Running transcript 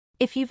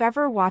If you've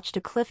ever watched a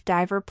cliff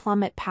diver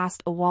plummet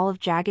past a wall of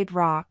jagged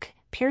rock,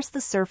 pierce the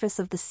surface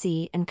of the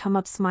sea and come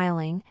up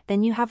smiling,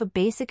 then you have a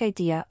basic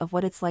idea of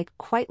what it's like,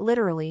 quite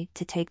literally,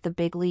 to take the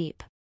big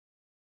leap.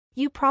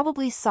 You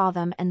probably saw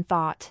them and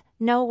thought,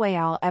 no way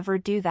I'll ever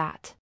do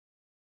that.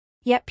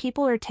 Yet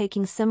people are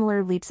taking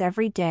similar leaps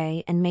every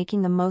day and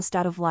making the most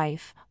out of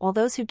life, while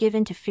those who give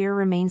in to fear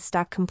remain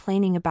stuck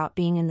complaining about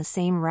being in the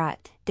same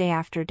rut, day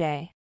after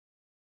day.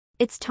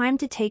 It's time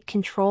to take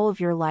control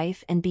of your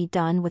life and be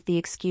done with the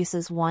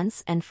excuses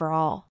once and for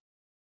all.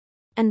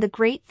 And the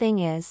great thing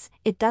is,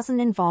 it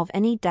doesn't involve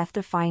any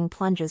death-defying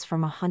plunges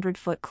from a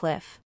 100-foot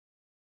cliff.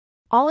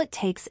 All it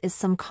takes is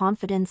some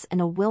confidence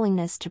and a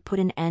willingness to put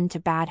an end to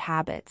bad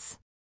habits.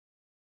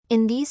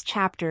 In these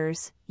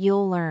chapters,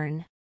 you'll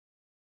learn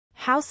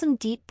how some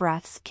deep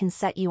breaths can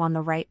set you on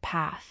the right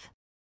path,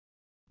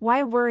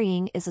 why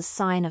worrying is a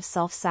sign of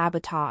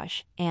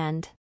self-sabotage,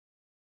 and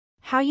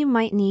how you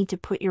might need to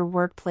put your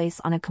workplace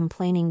on a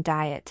complaining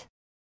diet.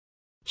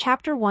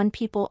 Chapter 1.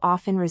 People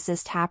often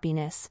resist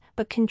happiness,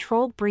 but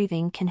controlled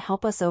breathing can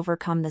help us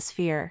overcome this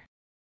fear.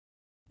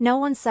 No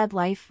one said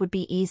life would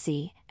be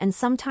easy, and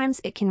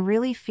sometimes it can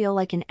really feel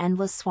like an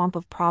endless swamp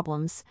of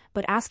problems,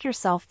 but ask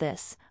yourself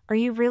this: are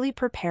you really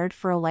prepared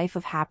for a life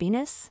of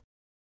happiness?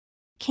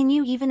 Can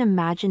you even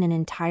imagine an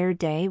entire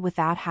day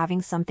without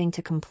having something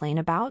to complain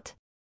about?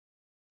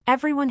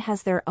 Everyone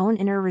has their own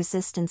inner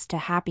resistance to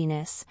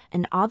happiness,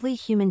 an oddly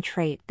human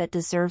trait that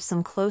deserves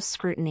some close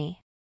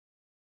scrutiny.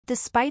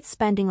 Despite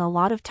spending a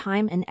lot of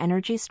time and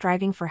energy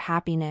striving for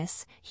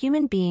happiness,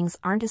 human beings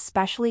aren't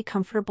especially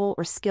comfortable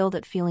or skilled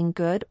at feeling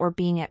good or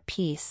being at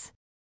peace.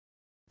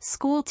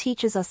 School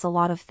teaches us a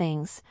lot of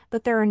things,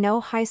 but there are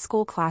no high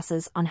school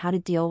classes on how to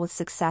deal with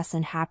success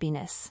and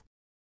happiness.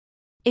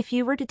 If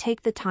you were to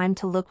take the time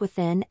to look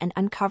within and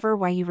uncover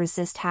why you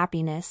resist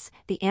happiness,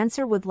 the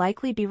answer would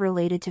likely be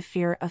related to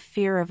fear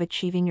of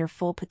achieving your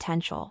full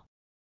potential.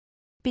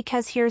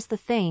 Because here's the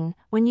thing,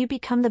 when you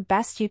become the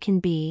best you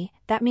can be,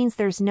 that means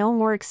there's no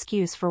more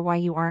excuse for why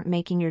you aren't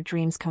making your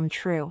dreams come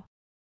true.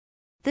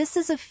 This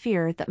is a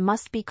fear that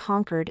must be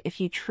conquered if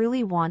you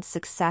truly want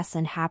success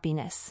and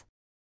happiness.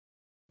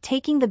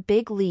 Taking the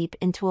big leap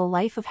into a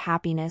life of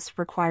happiness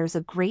requires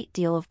a great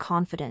deal of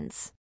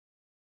confidence.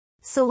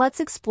 So let's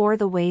explore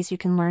the ways you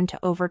can learn to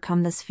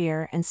overcome this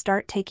fear and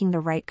start taking the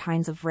right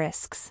kinds of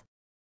risks.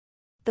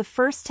 The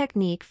first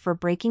technique for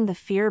breaking the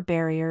fear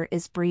barrier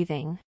is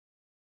breathing.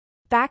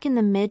 Back in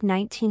the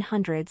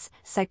mid-1900s,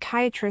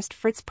 psychiatrist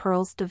Fritz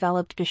Perls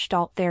developed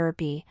Gestalt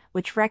therapy,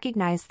 which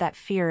recognized that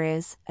fear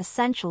is,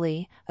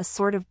 essentially, a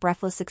sort of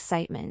breathless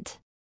excitement.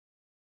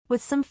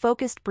 With some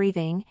focused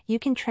breathing, you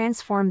can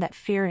transform that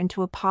fear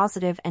into a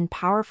positive and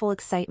powerful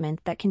excitement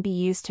that can be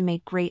used to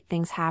make great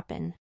things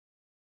happen.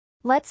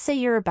 Let's say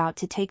you're about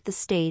to take the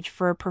stage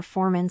for a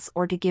performance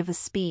or to give a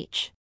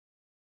speech.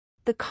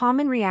 The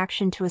common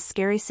reaction to a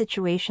scary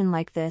situation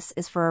like this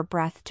is for our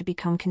breath to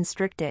become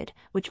constricted,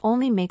 which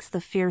only makes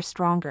the fear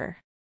stronger.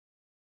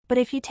 But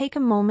if you take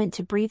a moment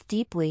to breathe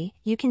deeply,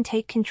 you can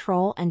take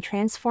control and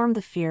transform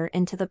the fear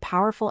into the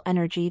powerful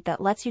energy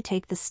that lets you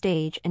take the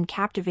stage and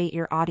captivate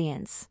your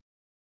audience.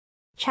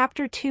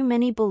 Chapter 2.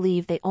 Many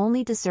believe they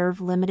only deserve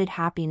limited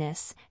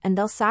happiness, and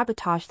they'll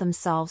sabotage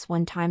themselves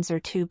when times are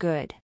too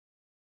good.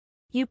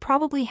 You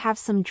probably have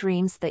some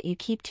dreams that you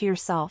keep to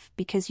yourself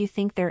because you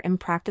think they're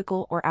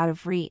impractical or out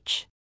of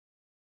reach.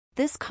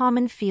 This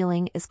common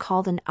feeling is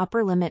called an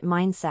upper limit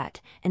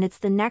mindset, and it's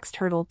the next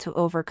hurdle to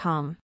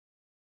overcome.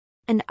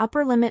 An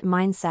upper limit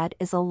mindset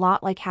is a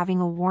lot like having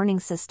a warning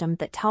system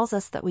that tells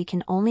us that we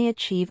can only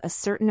achieve a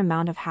certain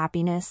amount of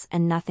happiness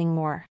and nothing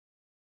more.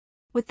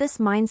 With this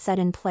mindset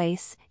in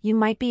place, you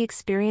might be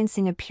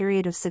experiencing a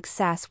period of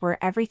success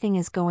where everything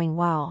is going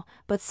well,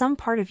 but some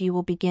part of you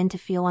will begin to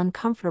feel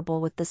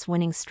uncomfortable with this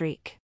winning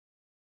streak.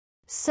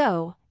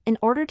 So, in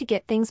order to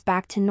get things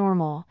back to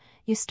normal,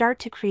 you start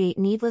to create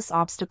needless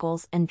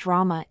obstacles and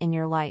drama in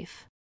your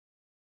life.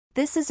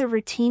 This is a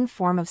routine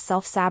form of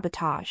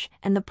self-sabotage,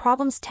 and the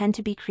problems tend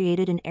to be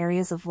created in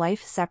areas of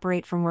life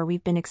separate from where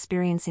we've been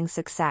experiencing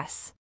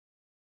success.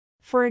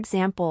 For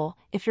example,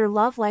 if your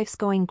love life's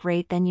going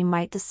great, then you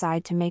might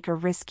decide to make a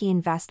risky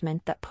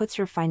investment that puts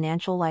your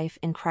financial life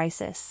in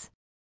crisis.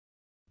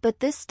 But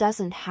this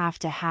doesn't have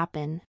to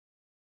happen.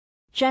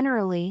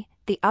 Generally,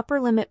 the upper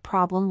limit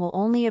problem will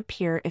only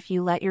appear if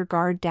you let your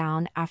guard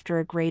down after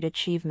a great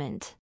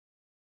achievement.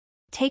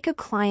 Take a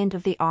client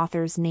of the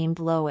author's named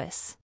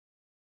Lois.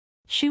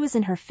 She was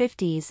in her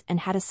 50s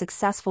and had a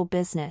successful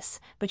business,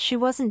 but she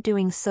wasn't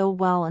doing so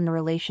well in the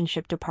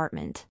relationship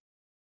department.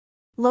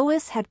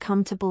 Lois had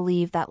come to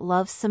believe that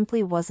love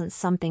simply wasn't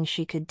something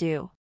she could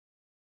do.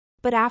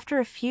 But after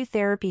a few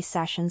therapy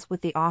sessions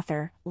with the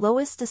author,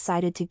 Lois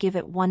decided to give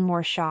it one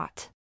more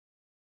shot.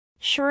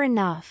 Sure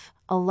enough,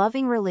 a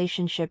loving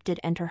relationship did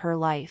enter her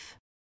life.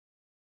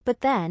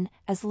 But then,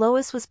 as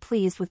Lois was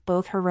pleased with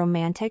both her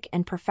romantic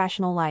and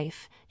professional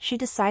life, she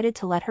decided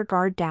to let her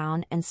guard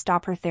down and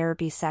stop her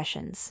therapy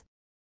sessions.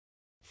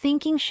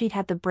 Thinking she'd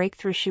had the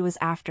breakthrough she was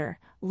after,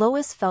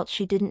 Lois felt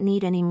she didn't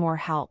need any more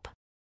help.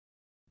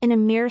 In a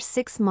mere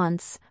 6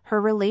 months, her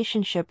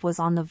relationship was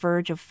on the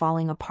verge of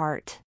falling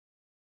apart.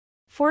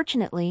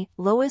 Fortunately,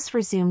 Lois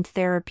resumed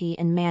therapy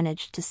and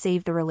managed to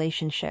save the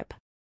relationship.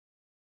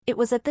 It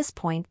was at this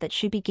point that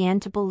she began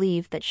to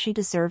believe that she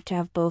deserved to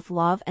have both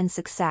love and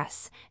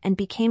success, and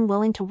became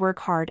willing to work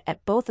hard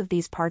at both of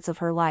these parts of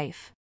her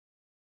life.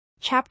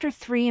 Chapter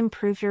 3: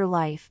 Improve your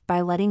life by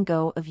letting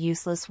go of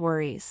useless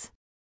worries.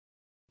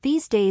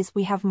 These days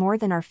we have more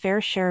than our fair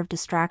share of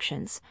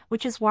distractions,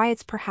 which is why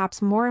it's perhaps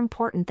more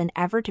important than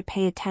ever to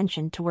pay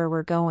attention to where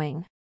we're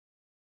going.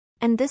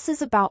 And this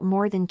is about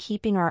more than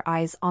keeping our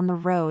eyes on the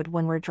road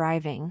when we're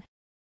driving.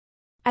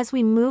 As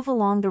we move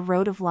along the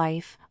road of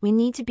life, we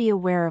need to be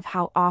aware of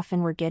how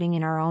often we're getting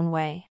in our own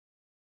way.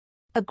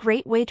 A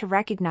great way to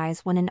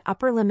recognize when an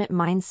upper limit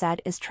mindset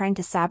is trying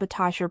to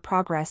sabotage your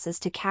progress is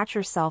to catch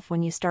yourself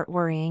when you start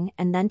worrying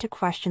and then to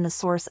question the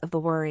source of the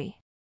worry.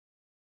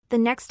 The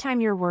next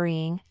time you're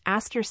worrying,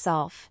 ask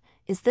yourself,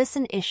 is this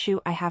an issue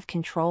I have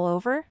control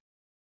over?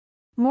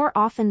 More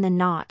often than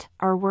not,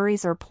 our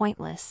worries are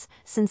pointless,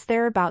 since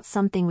they're about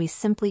something we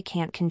simply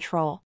can't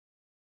control.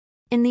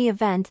 In the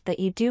event that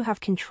you do have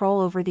control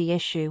over the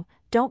issue,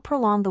 don't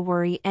prolong the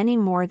worry any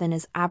more than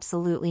is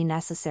absolutely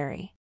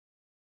necessary.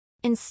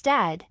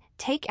 Instead,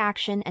 take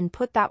action and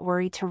put that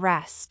worry to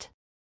rest.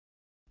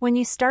 When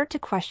you start to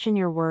question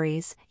your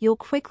worries, you'll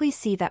quickly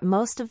see that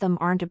most of them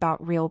aren't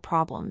about real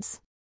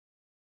problems.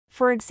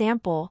 For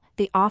example,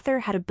 the author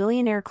had a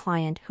billionaire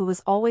client who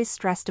was always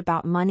stressed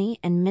about money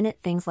and minute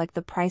things like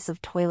the price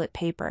of toilet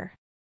paper.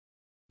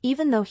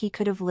 Even though he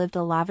could have lived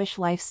a lavish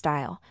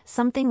lifestyle,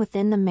 something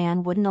within the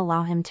man wouldn't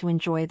allow him to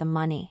enjoy the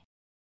money.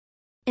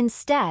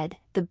 Instead,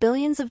 the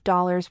billions of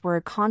dollars were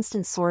a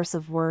constant source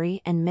of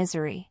worry and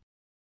misery.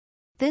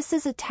 This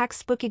is a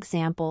textbook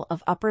example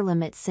of upper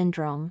limit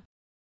syndrome.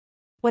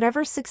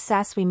 Whatever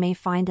success we may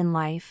find in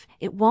life,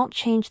 it won't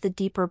change the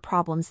deeper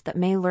problems that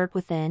may lurk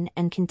within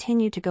and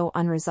continue to go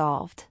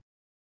unresolved.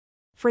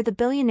 For the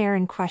billionaire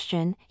in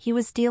question, he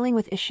was dealing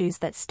with issues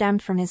that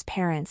stemmed from his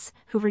parents,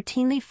 who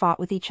routinely fought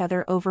with each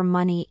other over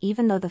money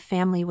even though the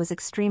family was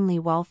extremely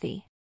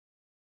wealthy.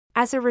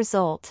 As a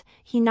result,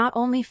 he not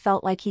only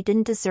felt like he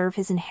didn't deserve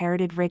his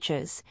inherited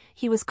riches,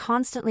 he was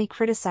constantly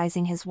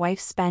criticizing his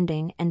wife's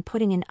spending and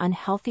putting an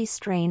unhealthy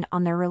strain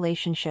on their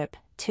relationship,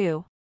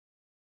 too.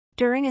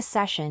 During a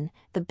session,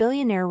 the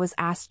billionaire was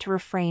asked to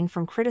refrain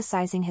from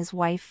criticizing his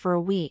wife for a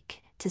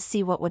week, to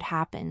see what would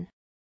happen.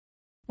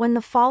 When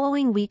the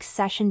following week's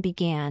session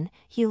began,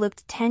 he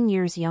looked 10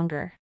 years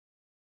younger.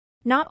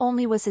 Not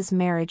only was his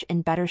marriage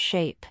in better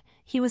shape,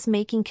 he was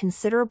making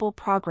considerable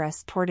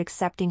progress toward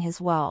accepting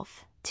his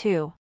wealth,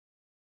 too.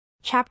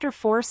 Chapter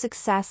 4: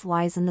 Success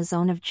lies in the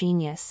zone of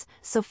genius,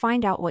 so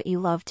find out what you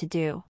love to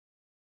do.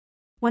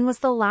 When was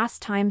the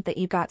last time that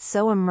you got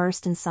so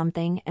immersed in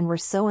something and were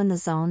so in the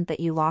zone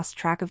that you lost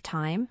track of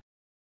time?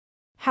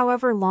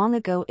 However long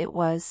ago it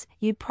was,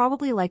 you'd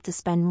probably like to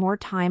spend more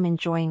time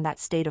enjoying that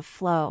state of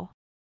flow.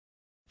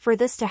 For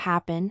this to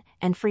happen,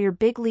 and for your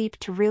big leap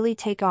to really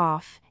take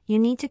off, you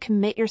need to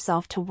commit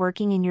yourself to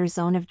working in your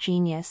zone of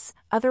genius,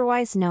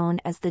 otherwise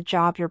known as the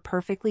job you're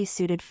perfectly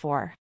suited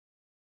for.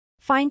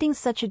 Finding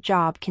such a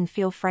job can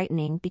feel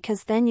frightening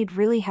because then you'd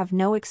really have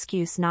no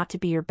excuse not to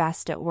be your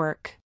best at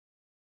work.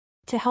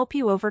 To help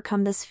you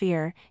overcome this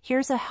fear,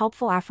 here's a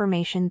helpful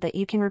affirmation that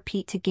you can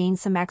repeat to gain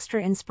some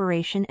extra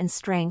inspiration and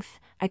strength.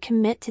 I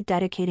commit to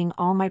dedicating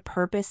all my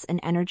purpose and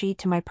energy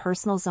to my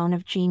personal zone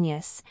of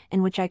genius,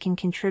 in which I can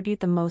contribute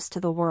the most to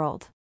the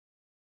world.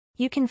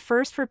 You can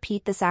first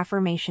repeat this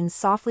affirmation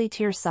softly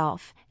to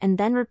yourself, and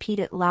then repeat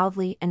it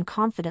loudly and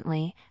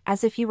confidently,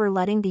 as if you were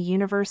letting the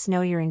universe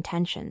know your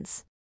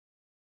intentions.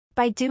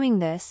 By doing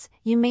this,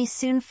 you may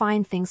soon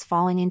find things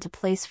falling into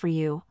place for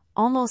you,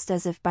 almost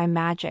as if by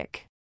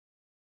magic.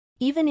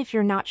 Even if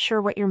you're not sure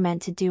what you're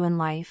meant to do in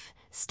life,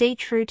 stay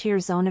true to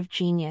your zone of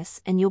genius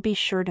and you'll be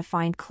sure to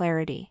find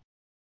clarity.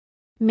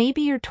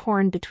 Maybe you're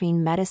torn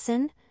between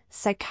medicine,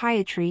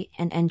 psychiatry,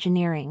 and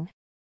engineering.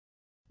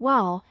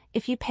 Well,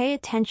 if you pay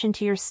attention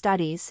to your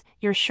studies,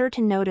 you're sure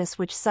to notice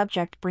which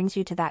subject brings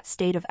you to that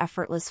state of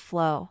effortless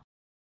flow.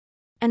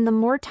 And the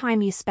more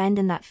time you spend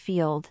in that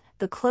field,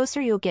 the closer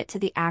you'll get to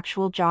the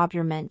actual job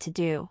you're meant to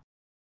do.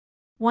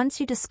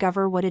 Once you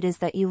discover what it is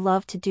that you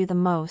love to do the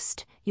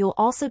most, you'll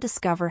also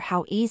discover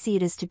how easy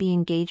it is to be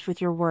engaged with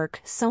your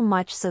work, so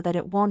much so that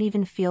it won't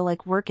even feel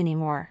like work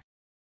anymore.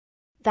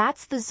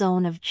 That's the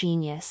zone of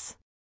genius.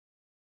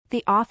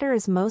 The author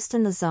is most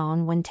in the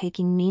zone when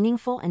taking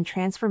meaningful and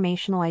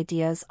transformational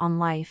ideas on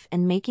life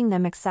and making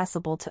them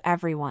accessible to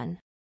everyone.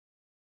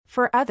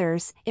 For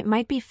others, it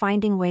might be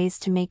finding ways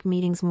to make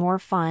meetings more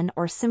fun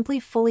or simply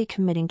fully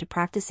committing to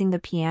practicing the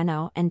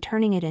piano and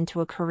turning it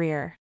into a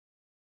career.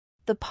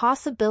 The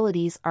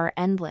possibilities are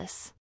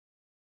endless.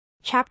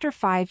 Chapter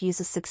 5: Use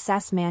a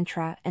success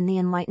mantra and the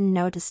enlightened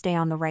know to stay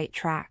on the right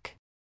track.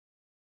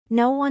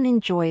 No one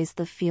enjoys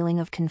the feeling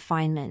of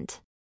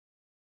confinement.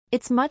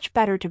 It's much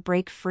better to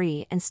break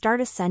free and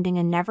start ascending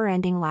a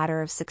never-ending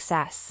ladder of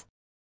success.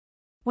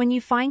 When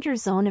you find your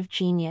zone of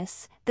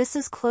genius, this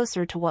is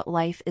closer to what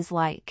life is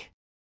like.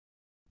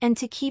 And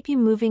to keep you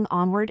moving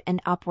onward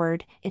and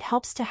upward, it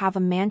helps to have a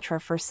mantra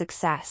for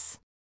success.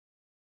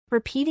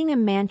 Repeating a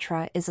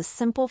mantra is a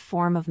simple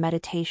form of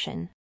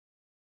meditation.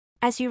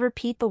 As you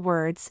repeat the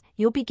words,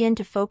 you'll begin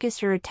to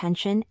focus your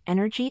attention,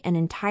 energy, and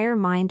entire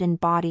mind and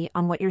body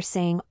on what you're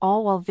saying,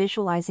 all while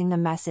visualizing the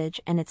message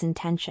and its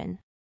intention.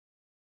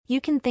 You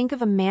can think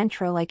of a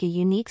mantra like a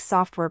unique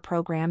software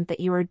program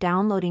that you are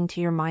downloading to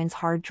your mind's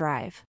hard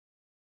drive.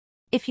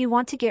 If you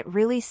want to get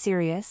really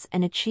serious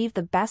and achieve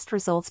the best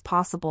results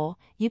possible,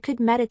 you could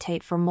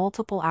meditate for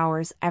multiple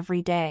hours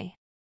every day.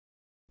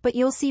 But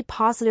you'll see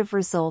positive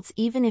results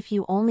even if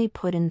you only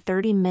put in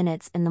 30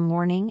 minutes in the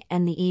morning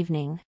and the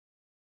evening.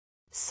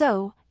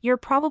 So, you're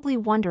probably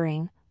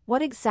wondering,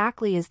 what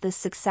exactly is this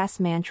success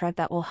mantra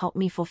that will help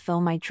me fulfill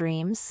my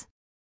dreams?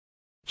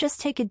 Just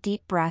take a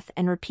deep breath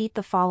and repeat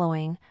the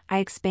following: I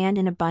expand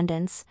in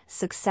abundance,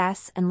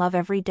 success, and love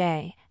every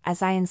day,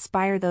 as I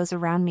inspire those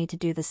around me to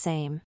do the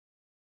same.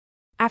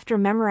 After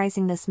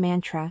memorizing this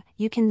mantra,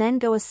 you can then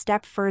go a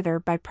step further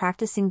by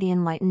practicing the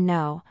enlightened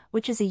no,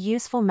 which is a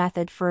useful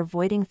method for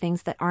avoiding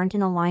things that aren't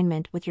in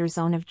alignment with your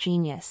zone of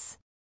genius.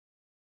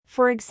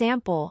 For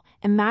example,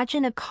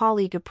 imagine a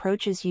colleague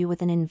approaches you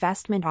with an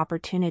investment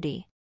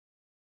opportunity.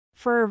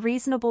 For a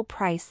reasonable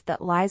price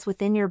that lies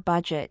within your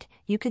budget,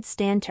 you could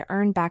stand to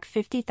earn back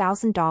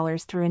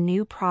 $50,000 through a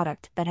new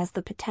product that has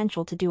the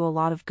potential to do a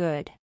lot of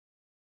good.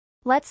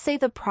 Let's say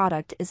the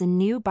product is a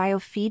new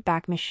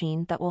biofeedback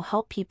machine that will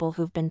help people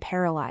who've been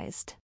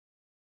paralyzed.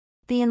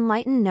 The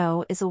enlightened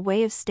no is a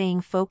way of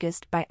staying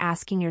focused by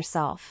asking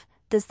yourself,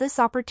 does this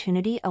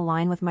opportunity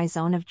align with my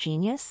zone of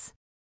genius?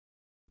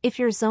 If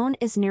your zone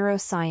is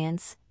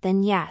neuroscience,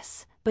 then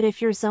yes, but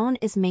if your zone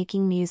is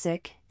making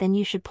music, then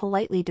you should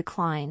politely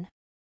decline.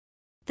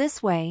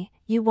 This way,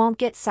 you won't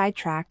get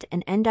sidetracked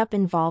and end up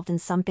involved in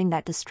something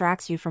that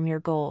distracts you from your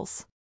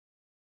goals.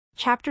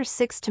 Chapter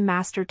 6: To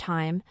Master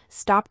Time,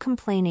 Stop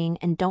Complaining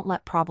and Don't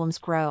Let Problems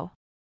Grow.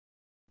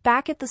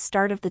 Back at the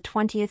start of the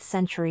 20th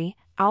century,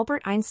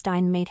 Albert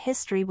Einstein made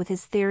history with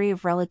his theory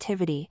of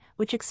relativity,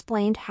 which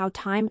explained how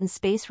time and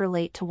space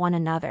relate to one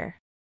another.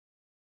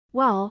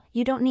 Well,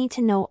 you don't need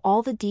to know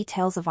all the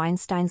details of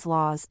Einstein's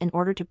laws in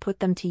order to put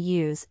them to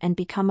use and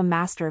become a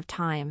master of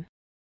time.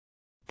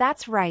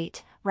 That's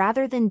right,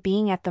 rather than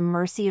being at the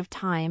mercy of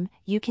time,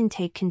 you can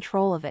take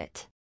control of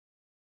it.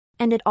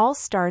 And it all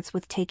starts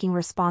with taking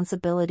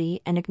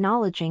responsibility and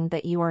acknowledging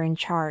that you are in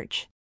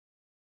charge.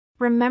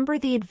 Remember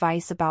the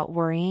advice about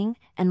worrying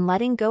and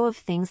letting go of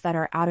things that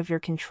are out of your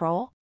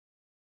control?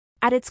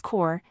 At its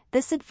core,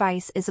 this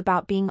advice is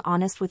about being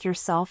honest with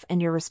yourself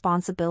and your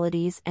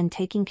responsibilities and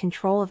taking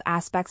control of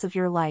aspects of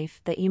your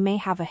life that you may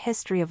have a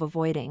history of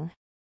avoiding.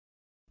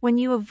 When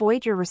you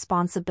avoid your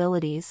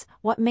responsibilities,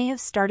 what may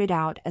have started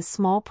out as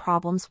small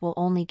problems will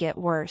only get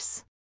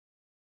worse.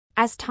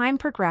 As time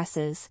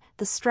progresses,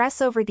 the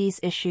stress over these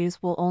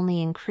issues will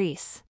only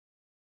increase.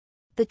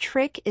 The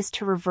trick is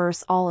to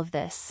reverse all of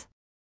this.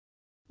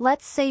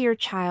 Let's say your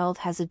child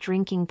has a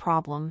drinking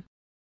problem.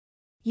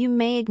 You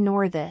may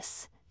ignore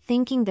this,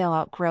 thinking they'll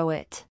outgrow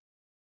it.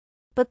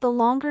 But the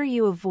longer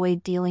you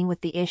avoid dealing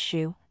with the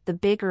issue, the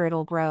bigger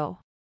it'll grow.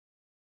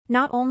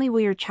 Not only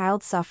will your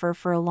child suffer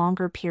for a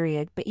longer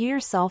period, but you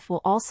yourself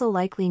will also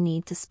likely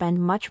need to spend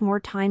much more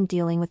time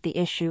dealing with the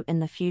issue in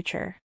the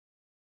future.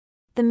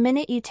 The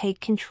minute you take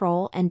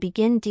control and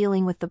begin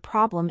dealing with the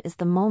problem is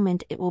the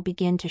moment it will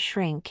begin to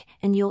shrink,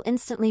 and you'll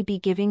instantly be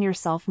giving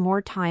yourself more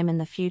time in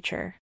the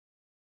future.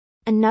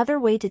 Another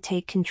way to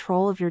take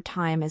control of your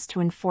time is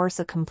to enforce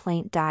a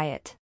complaint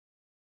diet.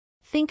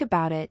 Think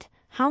about it,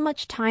 how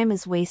much time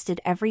is wasted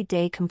every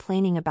day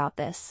complaining about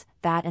this,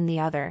 that, and the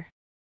other.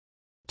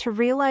 To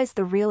realize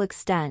the real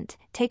extent,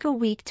 take a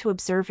week to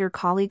observe your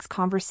colleagues'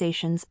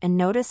 conversations and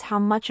notice how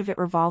much of it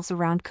revolves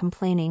around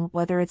complaining,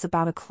 whether it's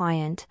about a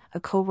client, a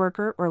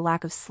coworker, or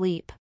lack of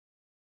sleep.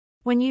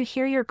 When you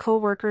hear your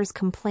coworkers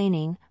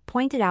complaining,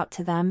 point it out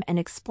to them and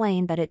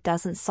explain that it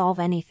doesn't solve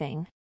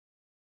anything.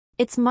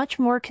 It's much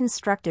more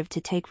constructive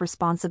to take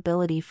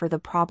responsibility for the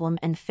problem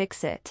and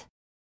fix it.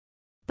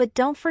 But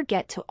don't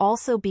forget to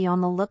also be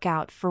on the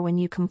lookout for when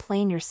you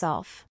complain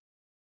yourself.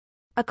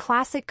 A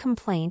classic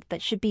complaint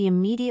that should be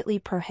immediately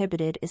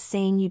prohibited is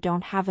saying you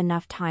don't have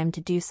enough time to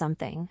do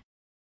something.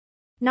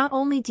 Not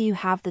only do you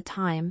have the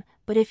time,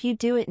 but if you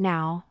do it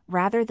now,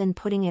 rather than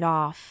putting it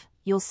off,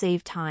 you'll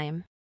save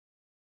time.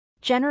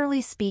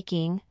 Generally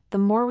speaking, the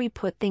more we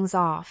put things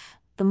off,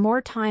 the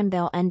more time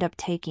they'll end up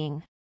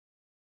taking.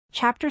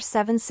 Chapter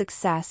 7: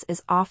 Success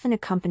is often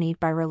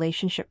accompanied by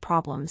relationship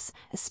problems,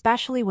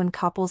 especially when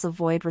couples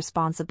avoid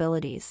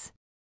responsibilities.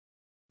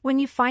 When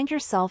you find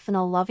yourself in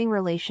a loving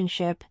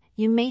relationship,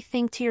 you may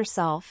think to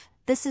yourself,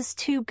 this is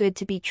too good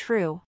to be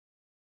true.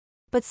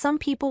 But some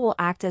people will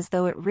act as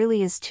though it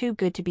really is too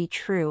good to be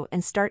true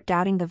and start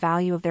doubting the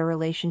value of their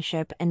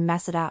relationship and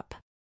mess it up.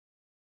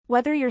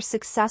 Whether you're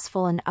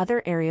successful in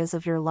other areas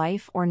of your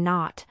life or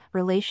not,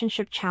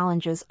 relationship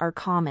challenges are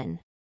common.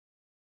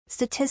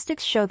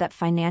 Statistics show that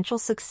financial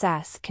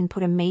success can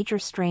put a major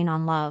strain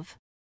on love.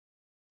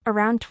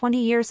 Around 20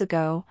 years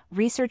ago,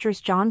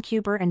 researchers John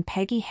Kuber and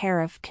Peggy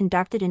Hariff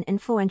conducted an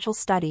influential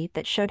study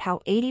that showed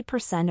how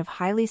 80% of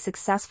highly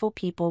successful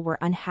people were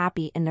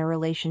unhappy in their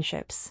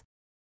relationships.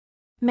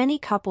 Many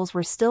couples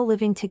were still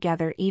living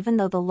together even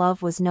though the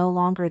love was no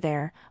longer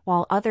there,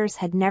 while others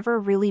had never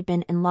really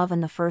been in love in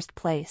the first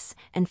place,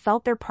 and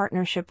felt their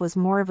partnership was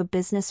more of a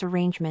business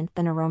arrangement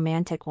than a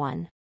romantic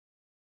one.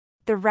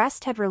 The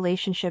rest had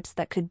relationships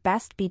that could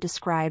best be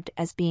described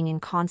as being in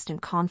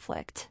constant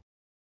conflict.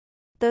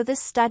 Though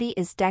this study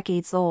is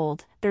decades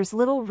old, there's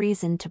little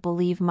reason to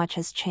believe much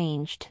has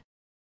changed.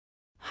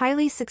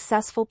 Highly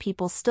successful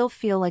people still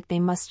feel like they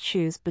must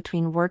choose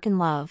between work and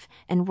love,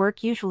 and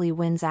work usually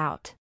wins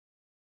out.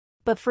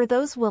 But for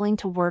those willing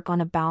to work on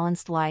a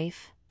balanced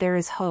life, there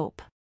is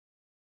hope.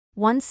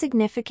 One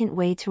significant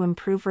way to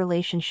improve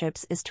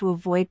relationships is to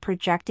avoid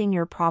projecting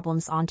your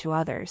problems onto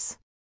others.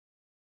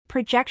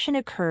 Projection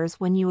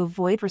occurs when you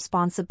avoid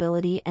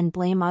responsibility and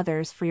blame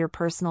others for your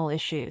personal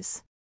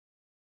issues.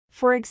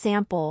 For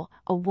example,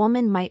 a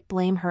woman might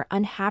blame her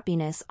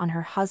unhappiness on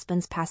her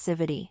husband's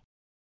passivity.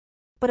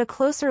 But a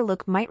closer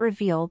look might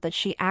reveal that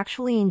she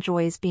actually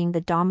enjoys being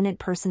the dominant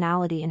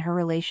personality in her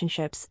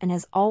relationships and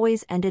has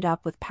always ended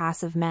up with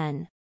passive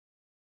men.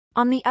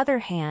 On the other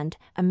hand,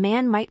 a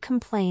man might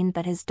complain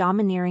that his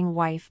domineering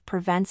wife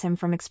prevents him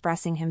from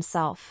expressing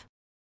himself.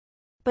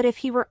 But if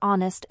he were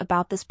honest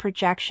about this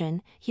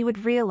projection, he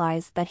would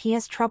realize that he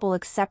has trouble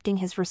accepting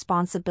his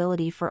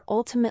responsibility for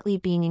ultimately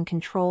being in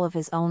control of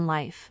his own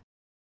life.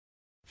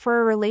 For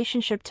a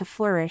relationship to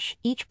flourish,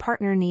 each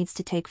partner needs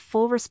to take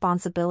full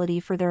responsibility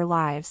for their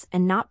lives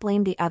and not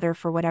blame the other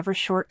for whatever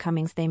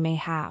shortcomings they may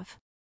have.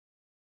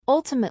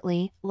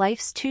 Ultimately,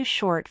 life's too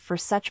short for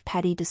such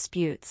petty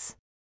disputes.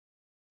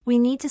 We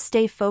need to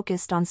stay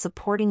focused on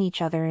supporting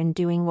each other in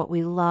doing what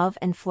we love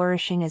and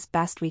flourishing as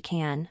best we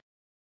can.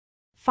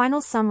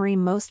 Final summary: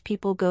 most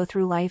people go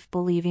through life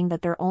believing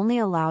that they're only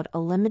allowed a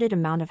limited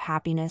amount of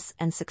happiness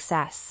and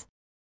success.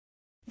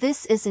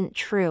 This isn't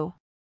true.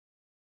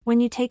 When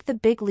you take the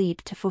big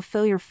leap to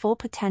fulfill your full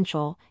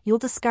potential, you'll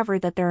discover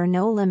that there are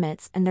no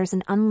limits and there's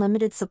an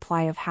unlimited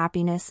supply of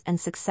happiness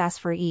and success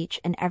for each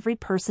and every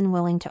person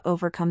willing to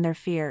overcome their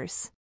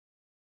fears.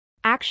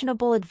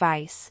 Actionable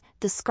advice: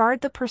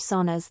 discard the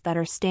personas that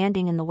are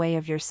standing in the way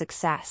of your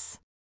success.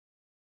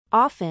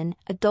 Often,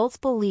 adults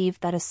believe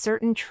that a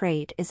certain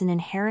trait is an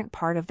inherent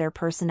part of their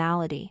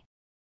personality.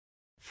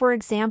 For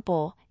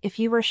example, if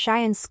you were shy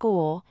in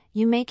school,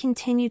 you may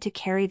continue to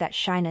carry that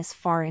shyness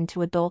far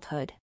into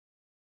adulthood.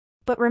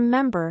 But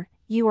remember,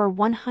 you are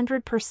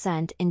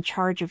 100% in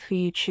charge of who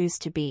you choose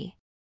to be.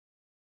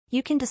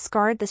 You can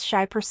discard this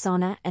shy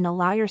persona and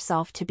allow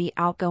yourself to be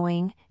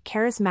outgoing,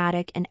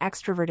 charismatic, and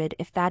extroverted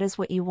if that is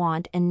what you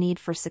want and need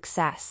for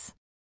success.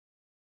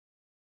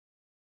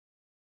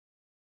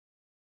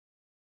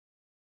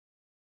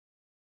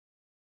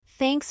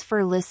 Thanks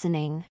for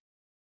listening.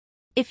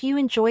 If you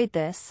enjoyed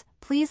this,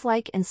 please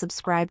like and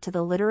subscribe to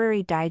the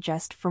Literary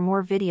Digest for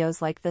more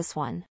videos like this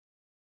one.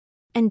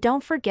 And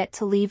don't forget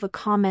to leave a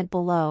comment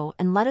below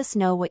and let us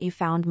know what you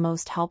found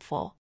most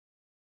helpful.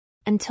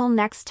 Until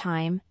next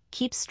time,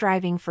 keep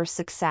striving for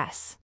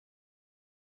success.